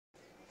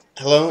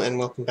Hello and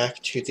welcome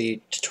back to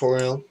the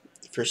tutorial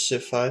for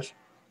Civ 5.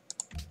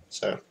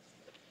 So,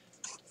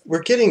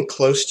 we're getting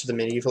close to the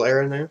medieval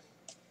era now,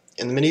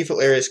 and the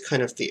medieval era is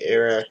kind of the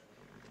era.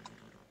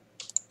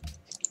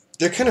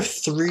 There are kind of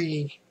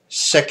three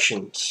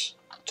sections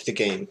to the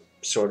game,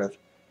 sort of.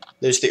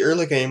 There's the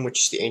early game,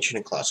 which is the ancient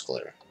and classical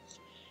era.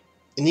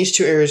 In these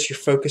two eras, your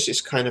focus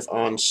is kind of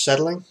on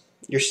settling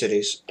your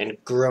cities and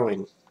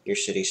growing your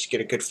cities to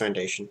get a good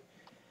foundation.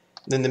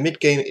 Then the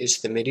mid-game is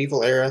the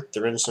medieval era,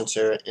 the Renaissance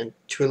era, and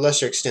to a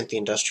lesser extent the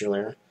industrial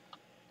era.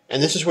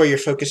 And this is where your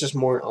focus is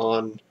more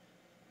on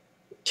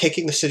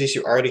taking the cities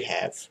you already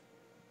have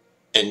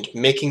and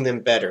making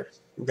them better,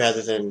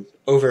 rather than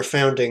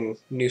over-founding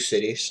new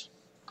cities.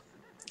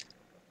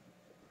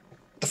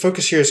 The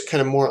focus here is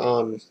kind of more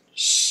on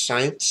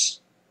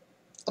science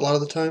a lot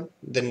of the time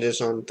than it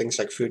is on things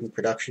like food and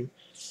production.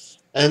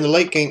 And the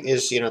late game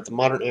is, the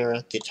modern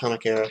era, the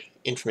atomic era,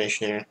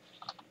 information era.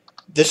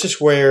 This is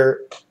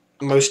where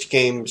most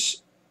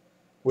games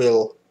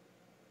will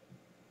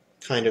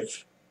kind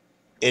of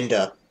end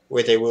up,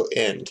 where they will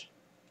end.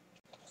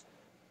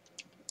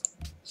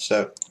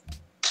 So,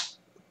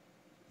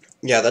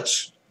 yeah,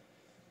 that's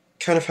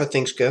kind of how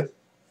things go.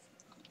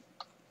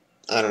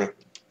 I don't know.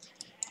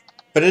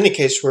 But in any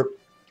case, we're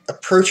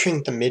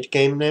approaching the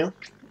mid-game now,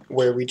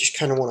 where we just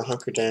kind of want to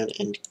hunker down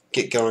and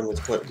get going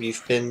with what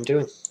we've been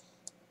doing.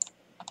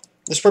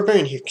 This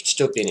barbarian here could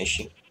still be an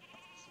issue.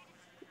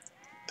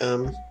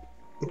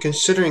 I'm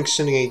considering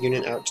sending a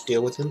unit out to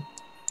deal with him.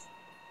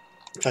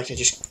 In fact, I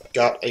just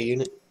got a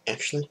unit,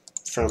 actually,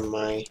 from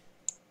my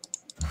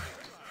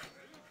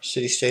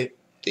city-state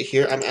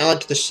here. I'm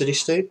allied to the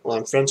city-state. Well,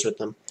 I'm friends with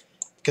them,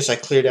 because I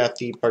cleared out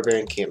the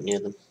barbarian camp near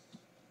them.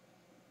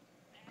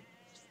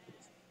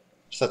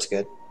 So that's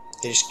good.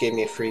 They just gave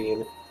me a free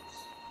unit.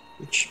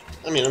 Which,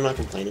 I mean, I'm not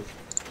complaining.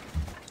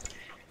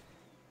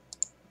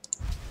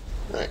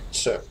 Alright,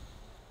 so,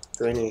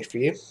 grinding for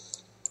you.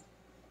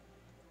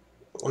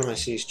 One of my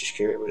cities just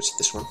came, it was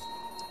this one.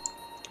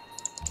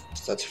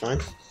 So that's fine.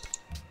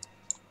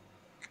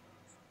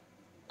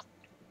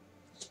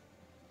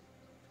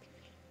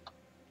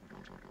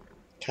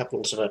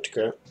 Capital's about to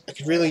grow. I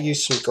could really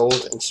use some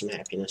gold and some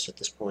happiness at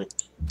this point.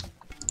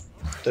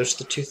 Those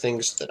are the two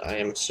things that I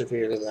am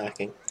severely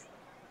lacking.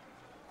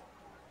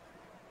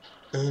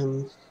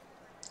 I'm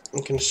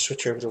going to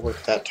switch over to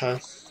work that tile.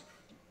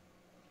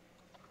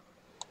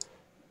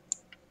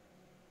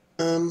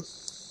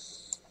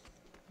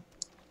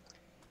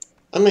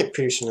 I might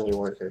produce another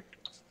worker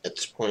at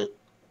this point.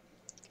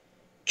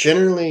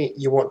 Generally,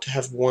 you want to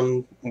have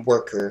one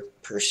worker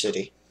per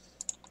city.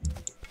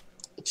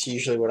 It's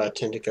usually what I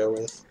tend to go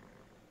with,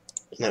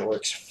 and that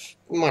works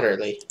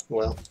moderately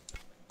well.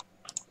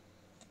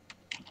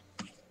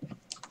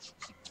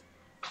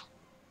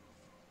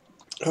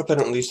 I hope I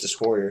don't lose this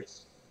warrior.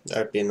 That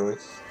would be annoying.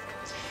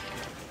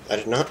 I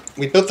did not.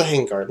 We built the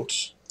hang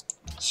gardens,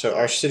 so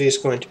our city is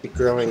going to be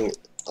growing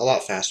a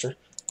lot faster.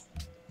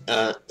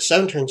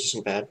 7 turns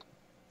isn't bad.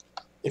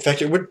 In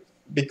fact, it would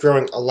be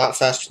growing a lot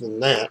faster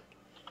than that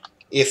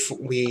if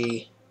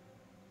we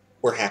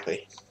were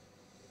happy.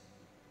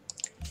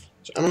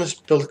 So I'm going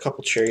to build a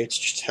couple chariots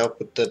just to help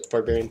with the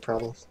barbarian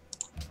problem.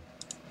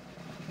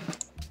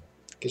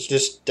 It's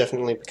just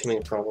definitely becoming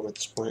a problem at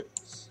this point.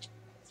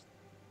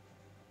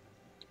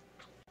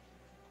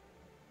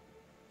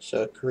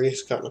 So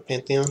Korea's gotten a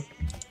pantheon,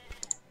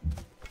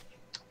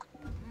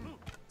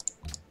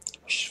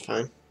 which is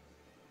fine.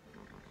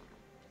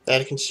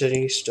 Vatican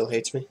City still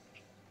hates me.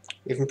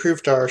 We've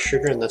improved our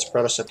sugar, and that's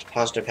brought us up to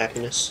positive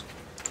happiness.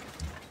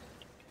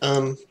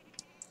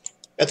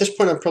 At this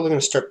point, I'm probably going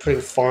to start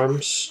putting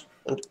farms.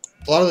 And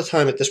a lot of the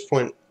time at this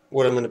point,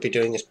 what I'm going to be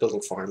doing is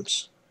building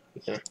farms.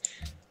 Yeah.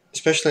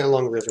 Especially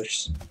along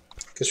rivers.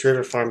 Because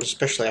river farms,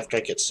 especially after I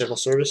get civil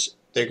service,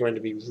 they're going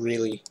to be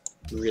really,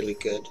 really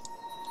good.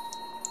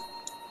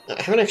 Now,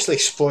 I haven't actually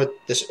explored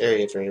this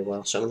area very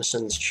well, so I'm going to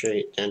send this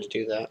chariot down to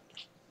do that.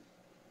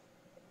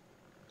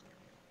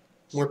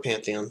 More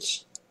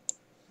pantheons.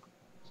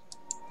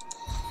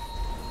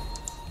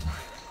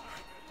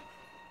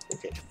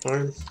 Okay,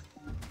 farm.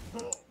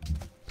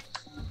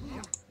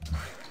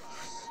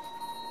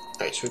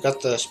 Alright, so we've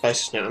got the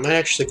spices now. I might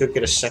actually go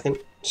get a second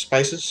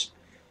spices.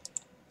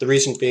 The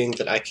reason being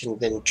that I can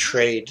then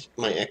trade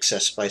my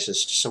excess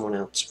spices to someone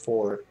else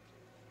for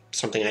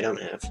something I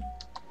don't have.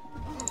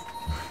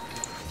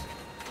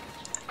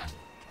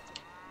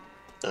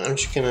 I'm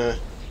just gonna...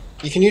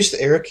 You can use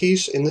the arrow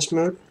keys in this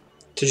mode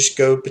to just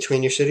go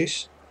between your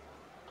cities.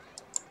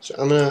 So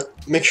I'm gonna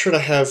make sure to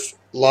have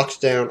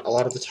locked down a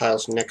lot of the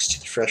tiles next to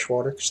the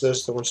freshwater, because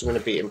those are the ones I'm going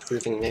to be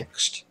improving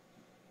next.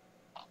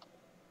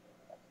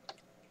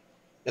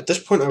 At this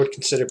point, I would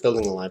consider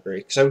building a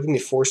library, because that would give me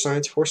 4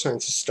 science. 4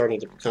 science is starting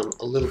to become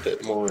a little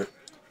bit more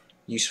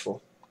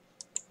useful.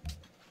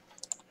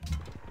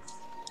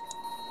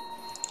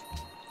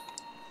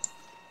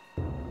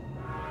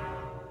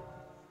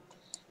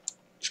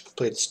 Just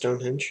completed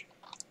Stonehenge.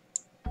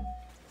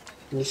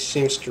 And he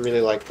seems to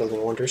really like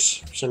building wonders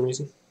for some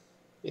reason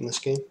in this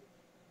game.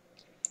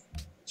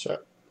 So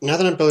now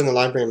that I'm building a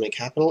library in my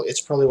capital, it's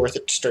probably worth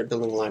it to start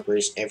building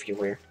libraries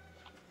everywhere.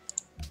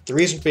 The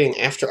reason being,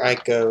 after I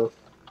get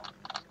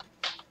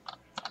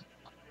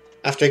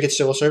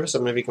civil service,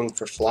 I'm going to be going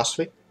for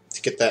philosophy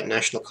to get that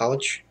national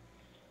college.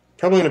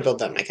 Probably going to build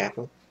that in my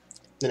capital.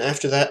 Then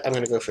after that, I'm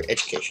going to go for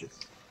education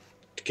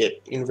to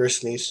get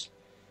universities.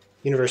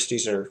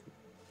 Universities are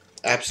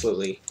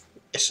absolutely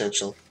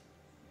essential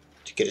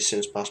to get as soon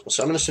as possible.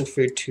 So I'm going to send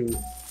food to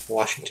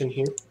Washington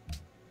here.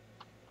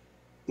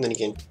 And then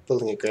again,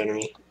 building a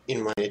granary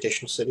in my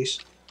additional cities.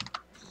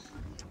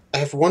 I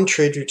have one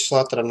trade route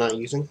slot that I'm not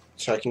using,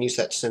 so I can use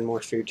that to send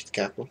more food to the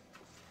capital.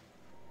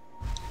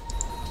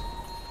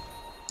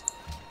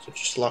 So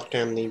just lock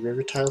down the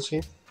river tiles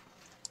here.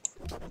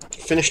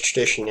 Finished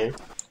tradition now.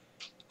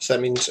 So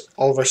that means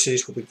all of our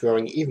cities will be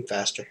growing even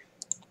faster.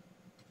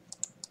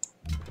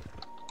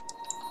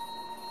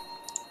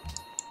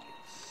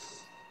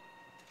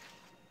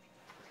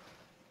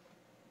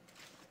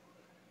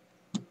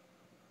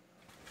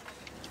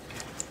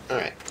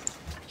 Alright,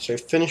 so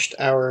we've finished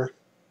our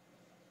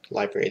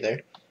library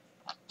there.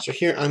 So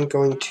here I'm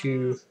going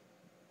to...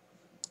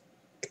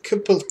 I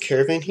could build a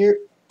caravan here,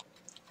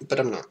 but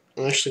I'm not.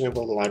 I'm actually going to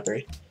build a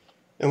library.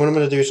 And what I'm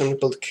going to do is I'm going to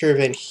build a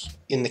caravan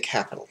in the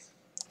capital.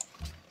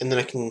 And then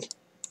I can...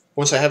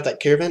 Once I have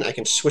that caravan, I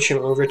can switch him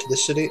over to the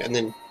city and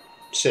then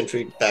send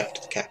food back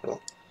to the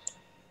capital.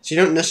 So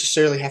you don't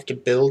necessarily have to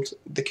build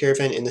the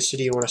caravan in the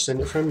city you want to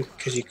send it from,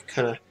 because you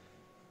can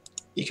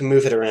you can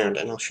move it around,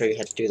 and I'll show you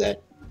how to do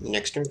that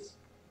next turn.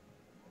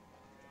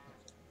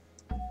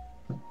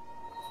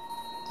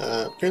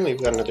 Apparently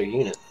we've got another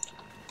unit.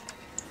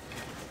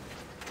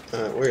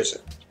 Where is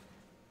it?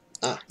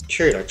 Ah,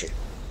 chariot archer.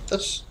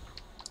 That's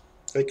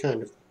very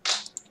kind of.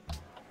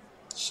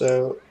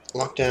 So,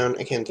 lock down,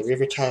 again, the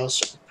river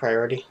tiles,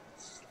 priority.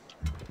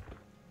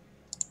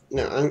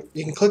 Now,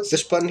 you can click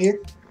this button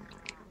here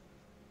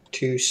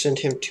to send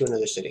him to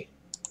another city.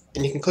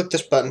 And you can click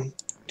this button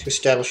to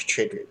establish a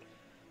trade route.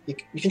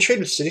 You can trade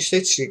with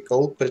city-states to get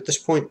gold, but at this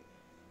point,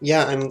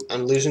 yeah,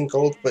 I'm losing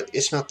gold, but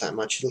it's not that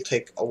much. It'll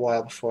take a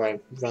while before I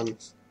run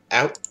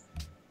out.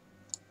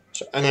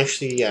 So I'm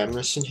actually, I'm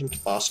going to send him to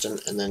Boston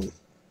and then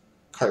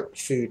cart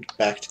food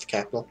back to the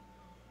capital.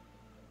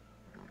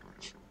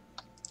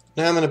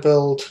 Now I'm going to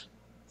build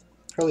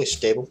probably a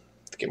stable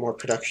to get more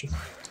production.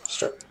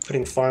 Start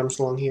putting farms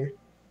along here.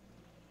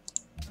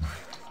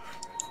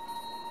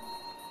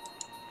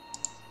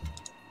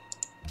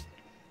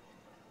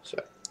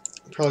 So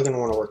I'm probably going to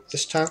want to work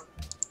this tile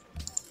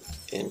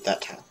and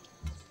that tile.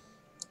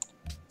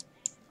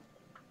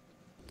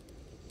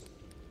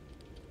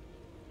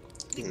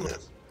 No.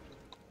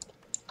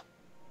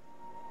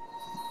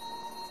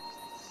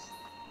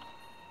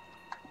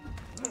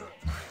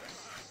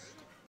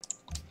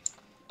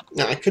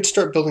 Now I could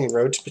start building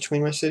roads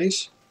between my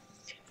cities,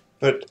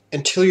 but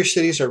until your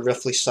cities are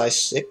roughly size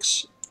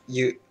 6,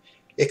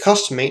 it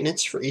costs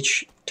maintenance for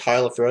each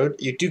tile of road.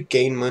 You do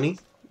gain money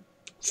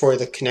for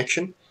the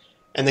connection,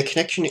 and the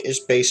connection is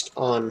based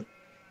on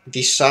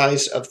the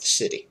size of the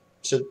city.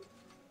 So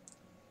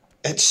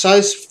at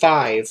size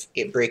 5,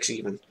 it breaks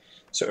even.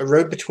 So a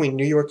road between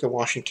New York and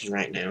Washington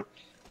right now,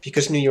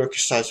 because New York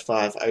is size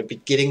 5, I would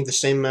be getting the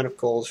same amount of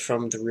gold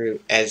from the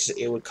route as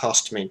it would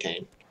cost to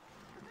maintain.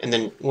 And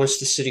then once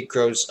the city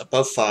grows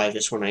above 5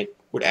 is when I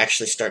would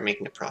actually start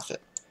making a profit.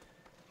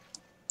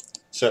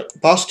 So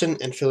Boston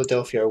and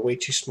Philadelphia are way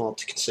too small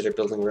to consider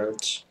building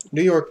roads.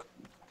 New York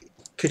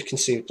could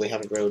conceivably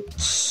have a road at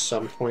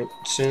some point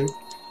soon.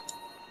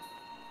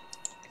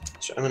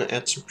 So I'm going to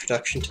add some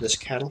production to this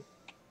cattle.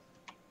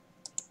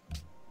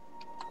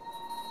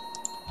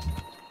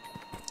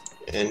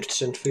 And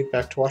send food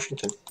back to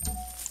Washington.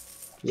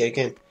 Yet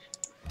again.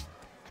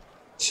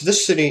 So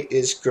this city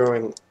is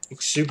growing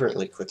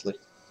exuberantly quickly.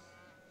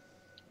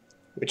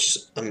 Which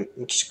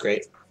is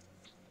great.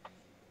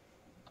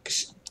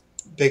 Because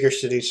bigger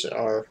cities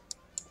are,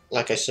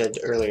 like I said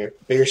earlier,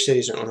 bigger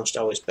cities are almost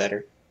always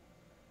better.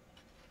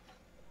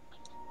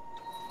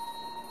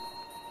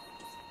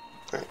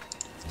 Alright,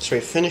 so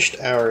we finished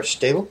our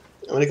stable.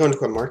 I'm going to go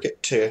into a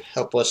market to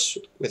help us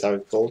with our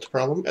gold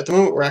problem. At the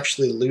moment we're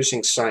actually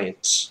losing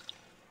science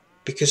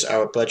because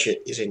our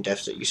budget is in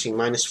deficit. You see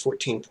minus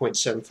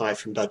 14.75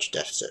 from budget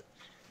deficit.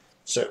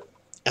 So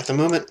at the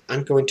moment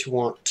I'm going to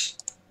want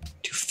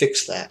to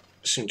fix that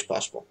as soon as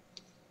possible.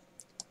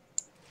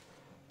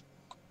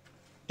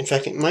 In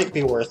fact, it might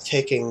be worth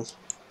taking,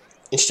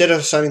 instead of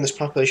assigning this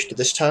population to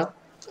this tile,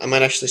 I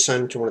might actually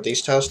assign it to one of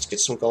these tiles to get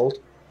some gold.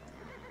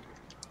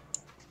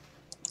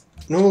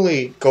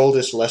 Normally, gold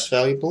is less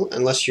valuable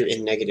unless you're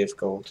in negative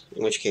gold,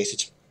 in which case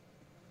it's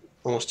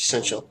almost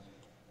essential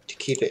to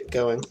keep it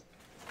going.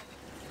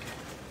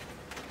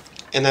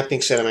 And that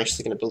being said, I'm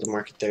actually going to build a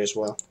market there as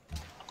well.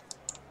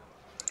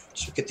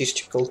 So get these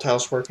 2 gold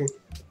tiles working.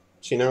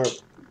 So now we're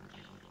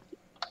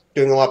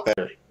doing a lot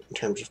better in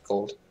terms of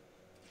gold.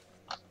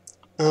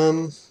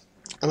 I'm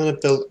going to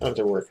build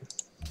another worker.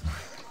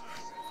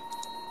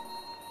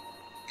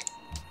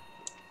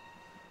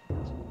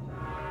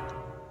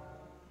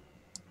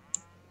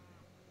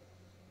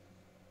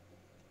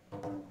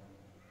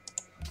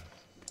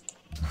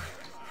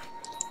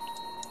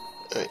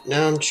 Alright,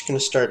 now I'm just going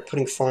to start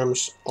putting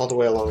farms all the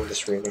way along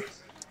this river.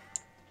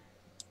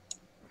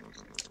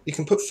 You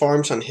can put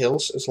farms on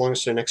hills as long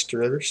as they're next to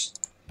rivers.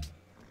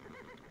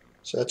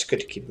 So that's good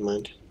to keep in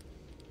mind.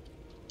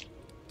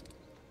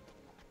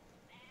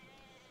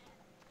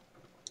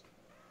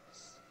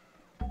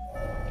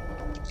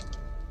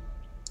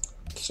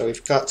 So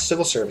we've got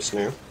civil service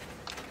now,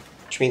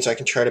 which means I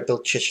can try to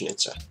build Chichen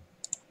Itza.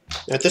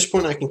 Now at this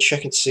point I can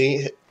check and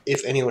see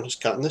if anyone has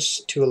gotten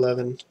this.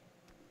 211,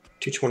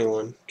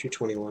 221,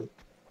 221,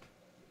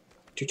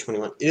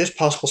 221. It is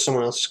possible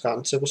someone else has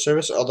gotten civil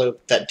service, although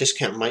that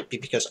discount might be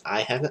because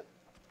I have it.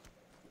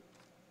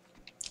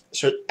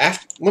 So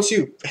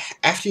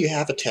after you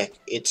have a tech,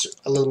 it's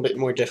a little bit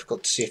more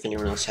difficult to see if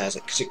anyone else has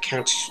it, because it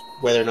counts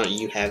whether or not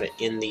you have it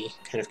in the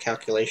kind of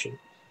calculation.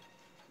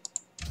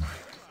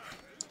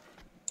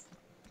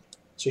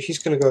 So he's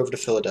going to go over to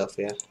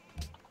Philadelphia.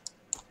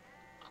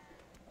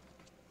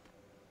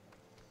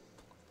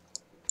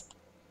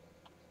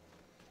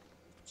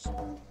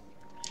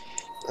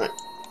 Alright.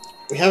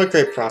 We have a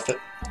great prophet,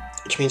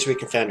 which means we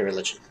can found a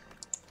religion.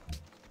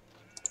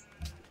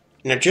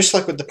 Now, just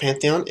like with the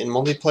Pantheon, in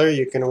multiplayer,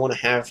 you're going to want to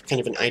have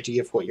kind of an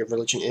idea of what your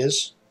religion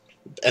is,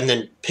 and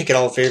then pick it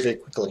all very, very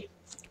quickly.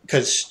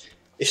 Because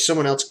if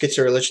someone else gets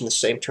a religion the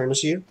same turn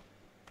as you,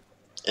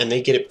 and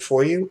they get it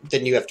before you,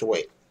 then you have to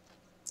wait.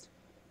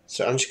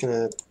 So I'm just going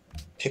to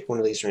pick one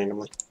of these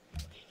randomly.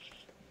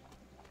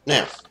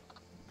 Now,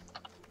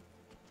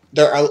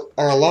 there are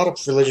a lot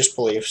of religious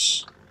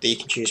beliefs that you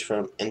can choose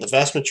from, and the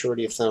vast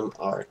majority of them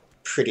are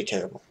pretty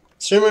terrible.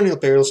 Ceremonial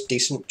burial's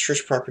decent,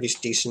 church property's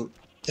decent.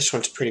 This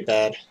one's pretty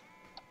bad.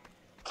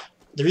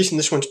 The reason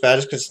this one's bad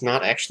is because it's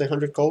not actually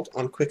 100 gold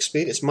on quick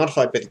speed. It's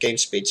modified by the game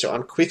speed, so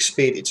on quick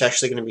speed it's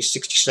actually going to be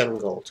 67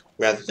 gold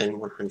rather than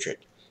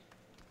 100.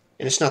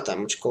 And it's not that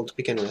much gold to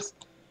begin with.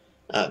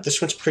 This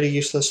one's pretty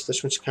useless.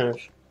 This one's kind of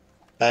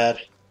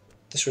bad.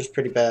 This one's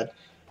pretty bad.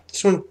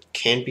 This one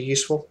can be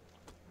useful.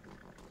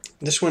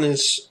 This one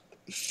is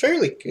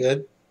fairly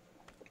good.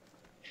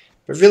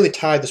 But really,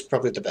 Tithe is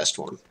probably the best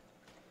one.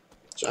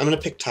 So I'm going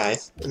to pick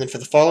Tithe. And then for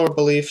the follower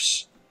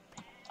beliefs,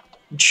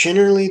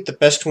 generally the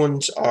best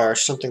ones are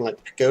something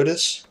like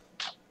Pagodas.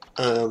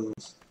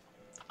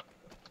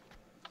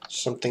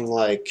 Something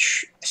like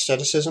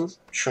Asceticism.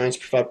 Shrines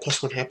provide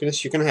 +1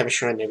 happiness. You're going to have a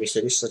shrine in every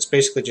city, so it's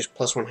basically just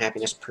 +1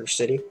 happiness per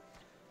city.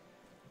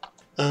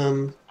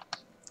 And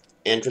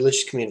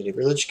Religious Community.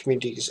 Religious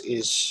Community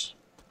is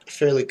a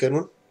fairly good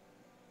one.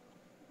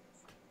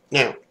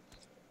 Now,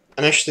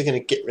 I'm actually going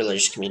to get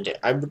Religious Community.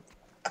 I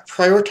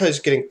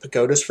prioritize getting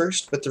Pagodas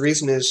first, but the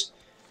reason is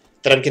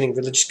that I'm getting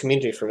Religious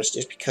Community first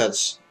is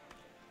because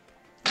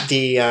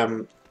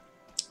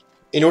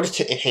in order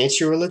to enhance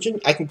your religion,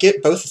 I can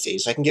get both of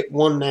these. I can get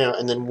one now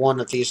and then one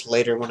of these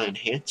later when I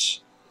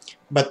enhance.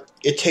 But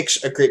it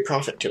takes a great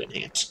prophet to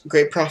enhance.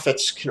 Great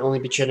prophets can only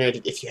be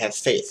generated if you have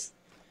faith.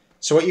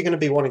 So what you're going to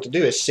be wanting to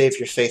do is save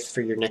your faith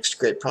for your next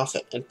great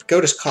prophet. And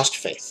Pagodas cost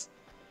faith.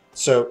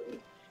 So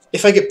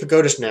if I get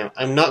Pagodas now,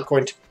 I'm not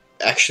going to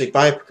actually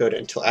buy a Pagoda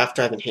until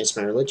after I've enhanced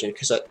my religion,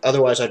 because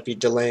otherwise I'd be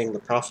delaying the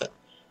prophet.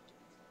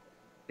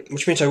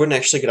 Which means I wouldn't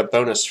actually get a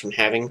bonus from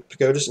having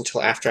Pagodas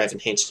until after I've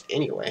enhanced it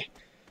anyway.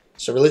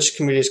 So Religious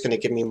Community is going to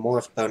give me more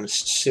of a bonus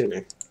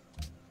sooner.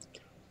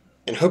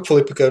 And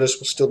hopefully Pagodas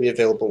will still be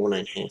available when I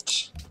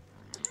enhance.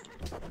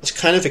 It's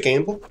kind of a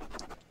gamble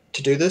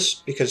to do this,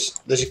 because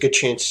there's a good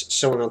chance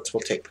someone else will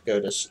take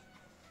Pagodas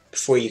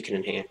before you can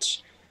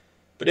enhance.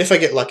 But if I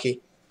get lucky,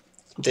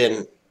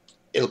 then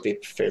it'll be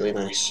fairly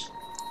nice.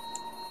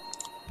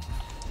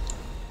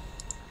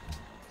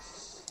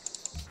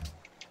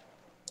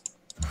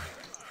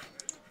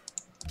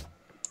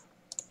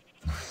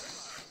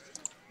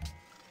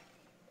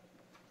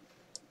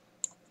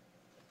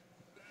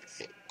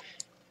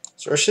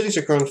 So our cities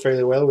are growing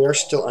fairly well. We are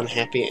still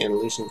unhappy and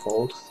losing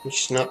gold,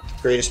 which is not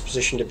the greatest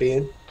position to be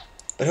in.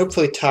 But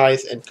hopefully Tithe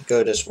and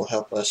Pagodas will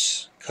help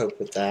us cope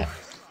with that.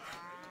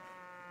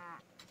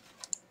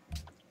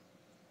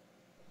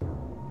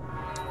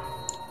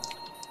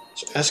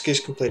 So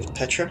Askey's completed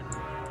Petra.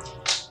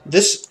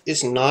 This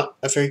is not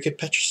a very good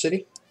Petra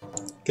city,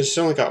 because it's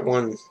only got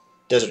one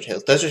desert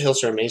hill. Desert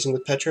hills are amazing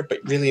with Petra, but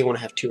really you want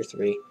to have 2 or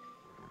 3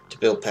 to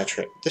build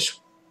Petra. This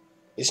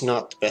is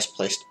not the best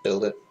place to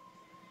build it.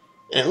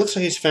 And it looks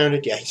like he's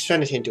founded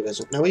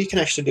Hinduism. Now what you can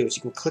actually do is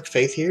you can click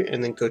faith here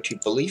and then go to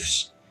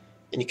beliefs,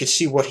 and you can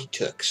see what he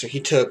took. So he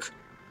took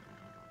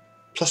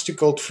 +2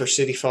 gold for a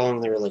city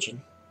following their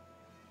religion.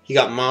 He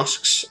got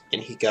mosques,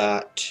 and he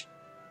got...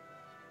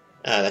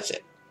 that's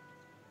it.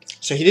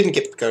 So he didn't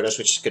get pagodas,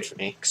 which is good for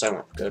me, because I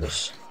want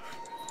pagodas.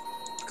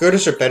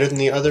 Pagodas are better than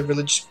the other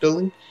religious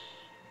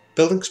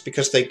buildings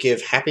because they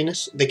give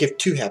happiness. They give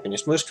 2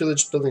 happiness. Most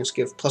religious buildings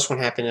give +1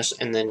 happiness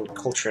and then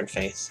culture and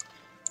faith.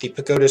 The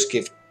pagodas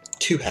give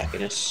 2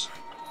 happiness,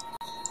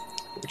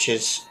 which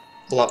is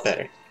a lot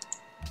better.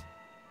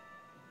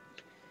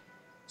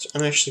 So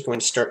I'm actually going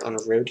to start on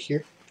a road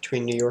here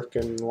between New York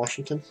and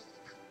Washington.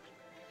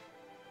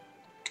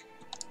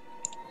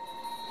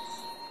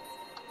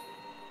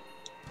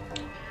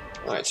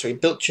 Alright, so we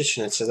built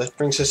Chichen, so that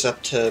brings us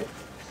up to,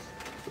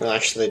 well,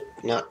 actually,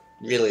 not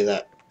really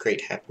that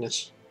great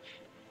happiness.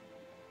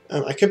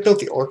 I could build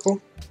the Oracle,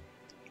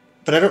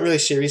 but I don't really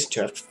see a reason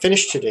to. I've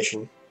finished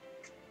Tradition.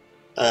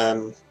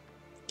 I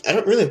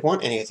don't really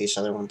want any of these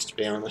other ones, to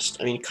be honest.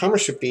 I mean,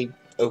 Commerce would be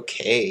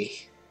okay.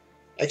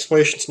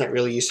 Exploration's not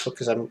really useful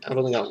because I've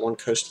only got one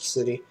coastal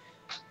city.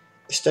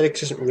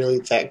 Aesthetics isn't really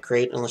that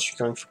great unless you're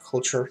going for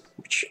culture,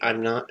 which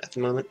I'm not at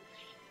the moment.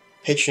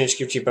 Patronage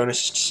gives you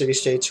bonuses to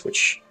city-states,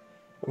 which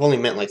I've only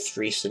met like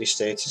 3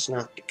 city-states. It's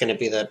not going to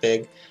be that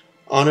big.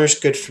 Honor's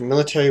good for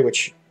military,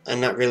 which I'm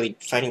not really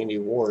fighting any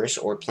wars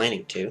or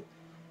planning to.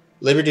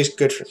 Liberty's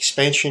good for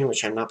expansion,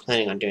 which I'm not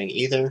planning on doing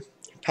either.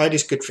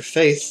 Piety's good for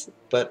faith,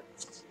 but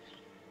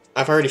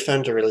I've already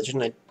found a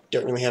religion. I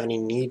don't really have any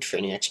need for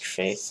any extra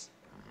faith.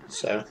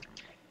 So,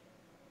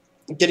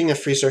 getting a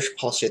free social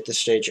policy at this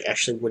stage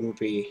actually wouldn't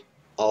be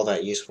all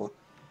that useful.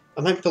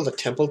 I might build a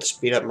temple to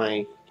speed up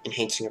my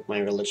enhancing of my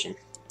religion.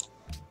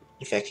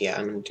 In fact, yeah,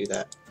 I'm going to do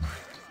that.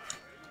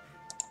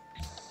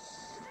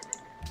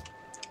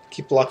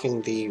 Keep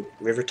blocking the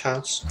river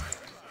tiles.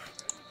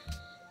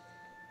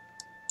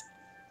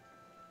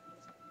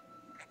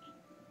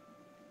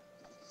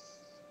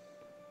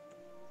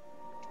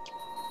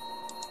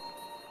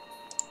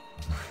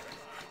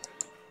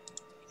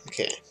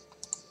 Okay.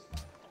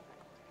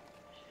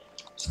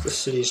 So this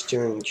city's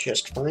doing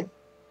just fine.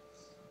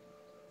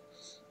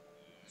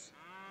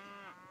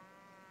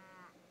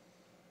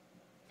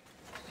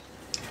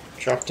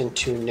 Dropped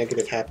into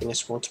negative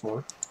happiness once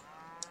more.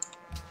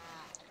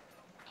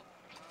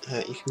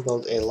 You can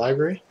build a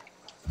library.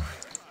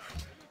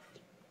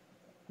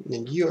 And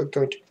then you are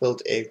going to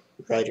build a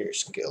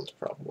writers guild,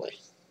 probably.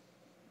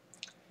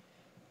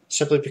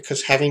 Simply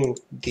because having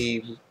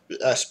the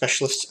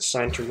specialists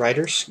assigned to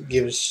writers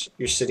gives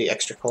your city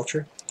extra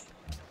culture,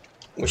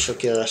 which will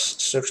give us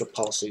social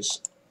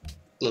policies a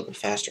little bit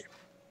faster.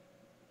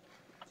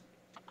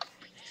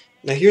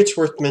 Now here it's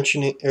worth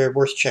mentioning, or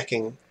worth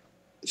checking.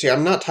 See,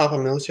 I'm not top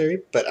on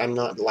military, but I'm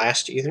not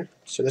last either,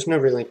 so there's no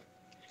really...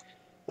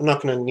 I'm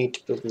not going to need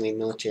to build any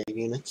military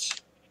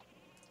units.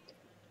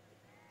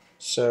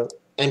 So,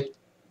 and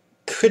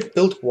could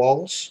build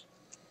walls.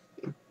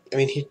 I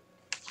mean, he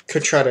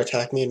could try to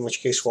attack me, in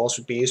which case walls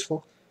would be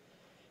useful.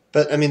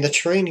 But, I mean, the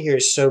terrain here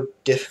is so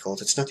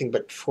difficult. It's nothing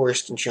but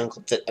forest and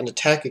jungle that an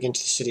attack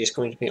against the city is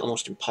going to be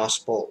almost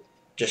impossible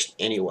just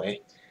anyway.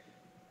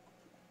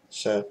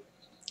 So,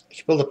 I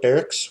could build a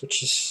barracks,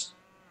 which is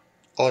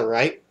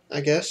alright,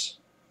 I guess.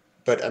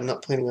 But I'm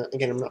not planning on,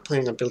 again, I'm not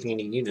planning on building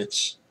any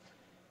units.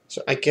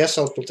 So I guess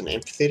I'll build an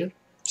amphitheater,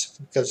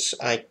 because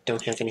I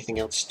don't have anything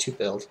else to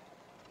build.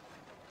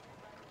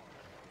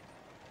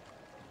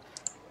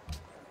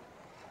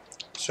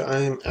 So I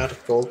am out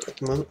of gold at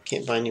the moment,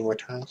 can't buy any more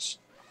tiles.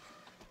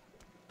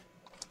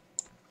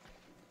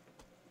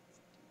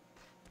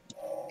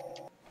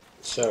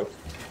 So,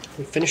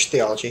 we finished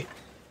theology.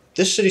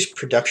 This city's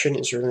production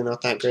is really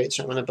not that great,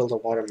 so I'm going to build a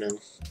water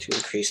mill to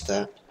increase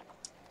that.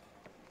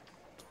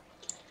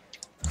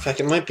 In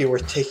fact, it might be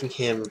worth taking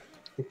him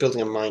and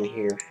building a mine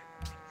here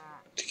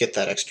to get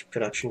that extra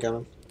production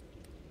going.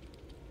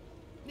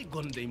 I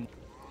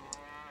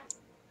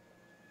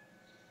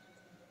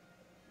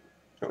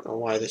don't know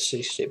why this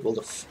city-state built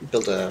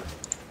a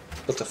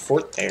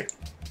fort there.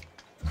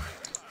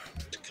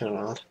 It's kind of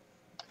odd.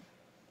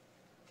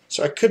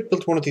 So I could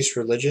build one of these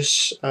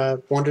religious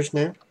wonders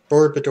now.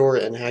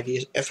 Borobudur and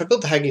Hagia. If I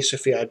build the Hagia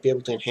Sophia, I'd be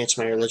able to enhance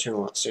my religion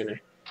a lot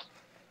sooner.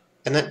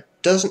 And that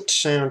doesn't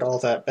sound all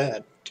that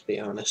bad, to be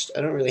honest.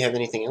 I don't really have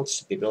anything else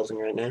to be building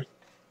right now.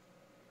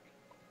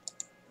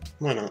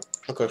 Why not?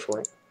 I'll go for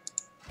it.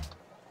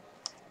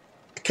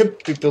 I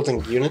could be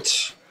building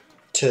units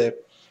to...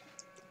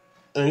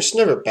 I mean, it's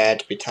never bad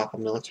to be top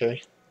on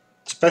military.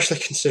 Especially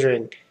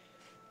considering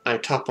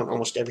I'm top on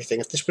almost everything.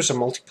 If this was a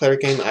multiplayer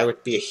game, I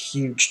would be a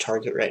huge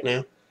target right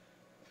now.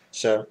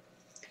 So,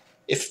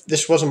 if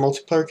this was a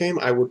multiplayer game,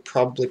 I would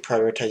probably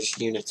prioritize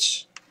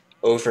units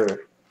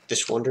over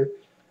this wonder.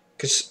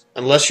 Because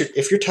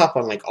if you're top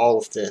on like all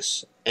of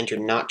this, and you're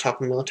not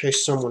top on military,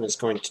 someone is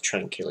going to try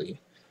and kill you.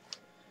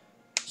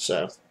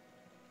 So,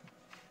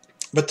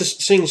 but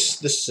this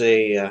is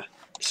a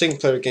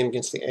single-player game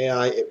against the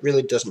AI. It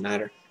really doesn't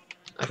matter.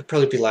 I could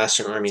probably be last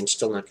in army and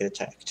still not get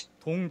attacked.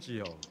 I'm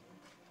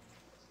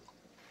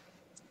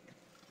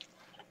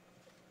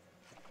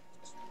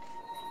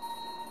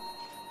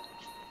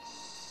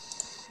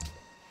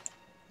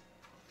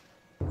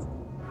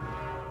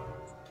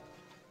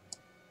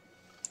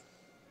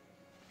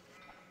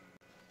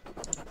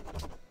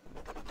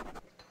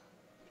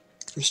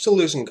still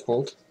losing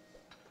gold.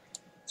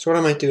 So what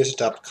I might do is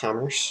adopt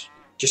commerce,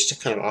 just to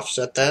kind of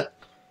offset that.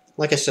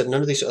 Like I said,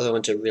 none of these other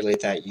ones are really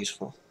that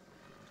useful.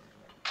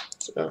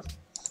 So, I'm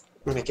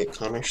going to get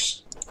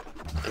commerce.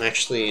 I'm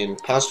actually in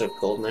positive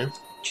gold now,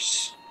 which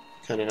is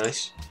kind of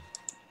nice.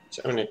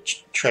 So I'm going to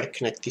try to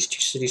connect these two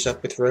cities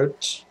up with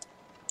roads.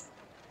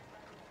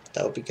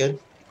 That would be good.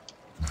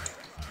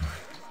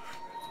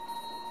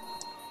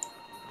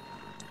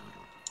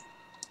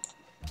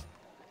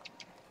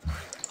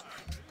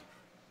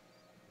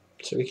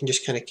 So we can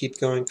just kind of keep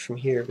going from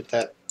here with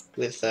that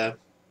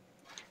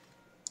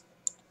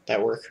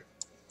work.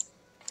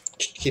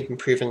 Just keep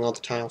improving all the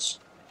tiles.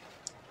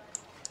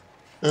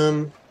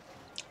 I've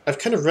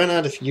kind of run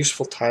out of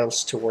useful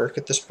tiles to work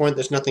at this point.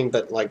 There's nothing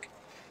but like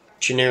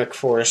generic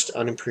forest,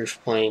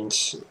 unimproved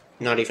plains,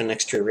 not even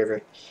next to a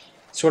river.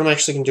 So what I'm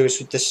actually going to do is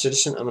with this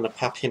citizen, I'm going to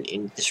pop him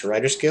in this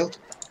Writers Guild,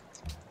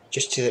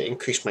 just to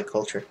increase my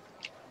culture.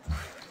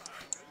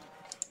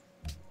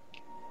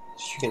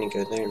 So you're going to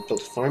go there and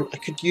build a farm. I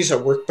could use a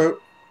workboat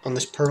on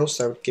this pearl,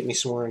 so that would give me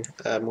some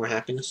more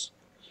happiness.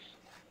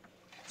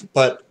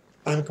 But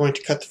I'm going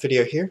to cut the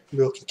video here.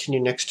 We'll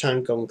continue next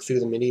time going through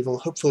the medieval,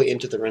 hopefully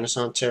into the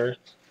Renaissance era,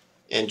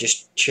 and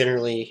just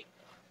generally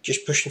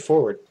just pushing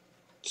forward.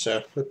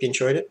 So, hope you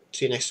enjoyed it.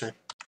 See you next time.